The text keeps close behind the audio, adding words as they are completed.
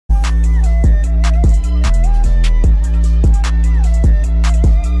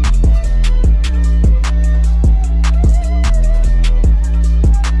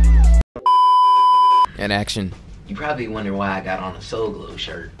And action. You probably wonder why I got on a Soul Glow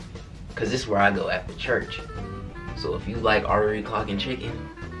shirt. Cause this is where I go after church. So if you like artery clogging chicken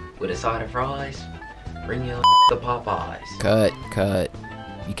with a side of fries, bring your to Popeyes. Cut.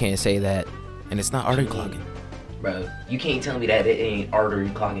 You can't say that. And it's not artery clogging. Bro, you can't tell me that it ain't artery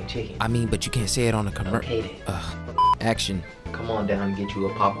clogging chicken. I mean, but you can't say it on a commercial. Okay then. Action. Come on down and get you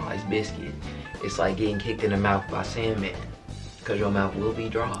a Popeyes biscuit. It's like getting kicked in the mouth by Sandman. Cause your mouth will be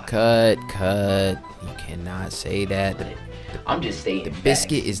dry. Cut. You cannot say that. I'm just stating The facts.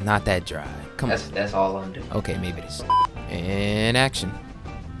 biscuit is not that dry. Come on. That's all I'm doing. Okay, maybe it is. And action.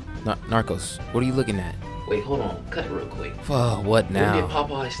 Narcos, what are you looking at? Wait, hold on. Cut it real quick. Oh, what now? When did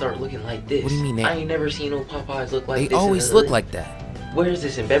Popeyes start looking like this? What do you mean I ain't never seen no Popeyes look like They this. always look like that. Where is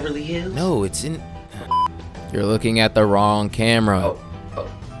this, in Beverly Hills? No, it's in... You're looking at the wrong camera.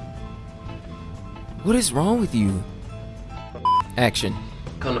 Oh. What is wrong with you? Action.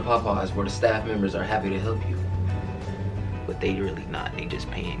 Come to Popeyes where the staff members are happy to help you. But they really not. They just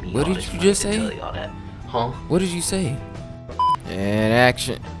paying me. What all did this you money just to say? tell you all that. Huh? What did you say? And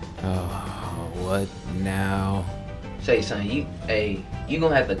action. Oh, what now? Say, son, you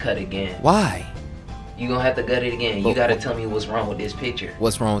gonna have to cut again. Why? You gonna have to gut it again. You gotta tell me what's wrong with this picture.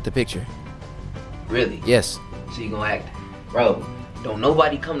 What's wrong with the picture? Really? Yes. So you gonna act, bro? Don't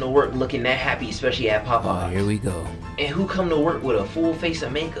nobody come to work looking that happy, especially at Popeyes. Oh, here we go. And who come to work with a full face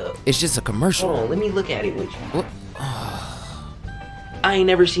of makeup? It's just a commercial. Hold on, let me look at it with you. What? I ain't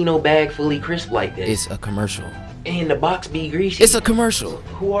never seen no bag fully crisp like this. It's a commercial. And the box be greasy. It's a commercial.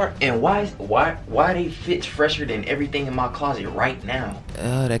 Who are and why they fit fresher than everything in my closet right now?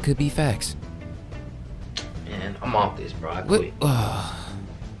 That could be facts. Man, I'm off this, bro. I What? quit.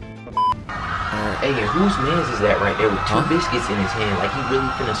 Hey, and whose man's is that right there with two biscuits in his hand? Like he really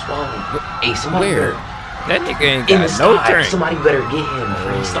finna swallow. Hey, somebody Where? That nigga ain't in the got no sky. drink. Somebody better get him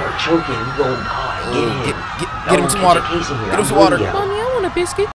before he start choking. He gonna die. Get him. Get him some water. Get him some water. Mommy, I want a biscuit.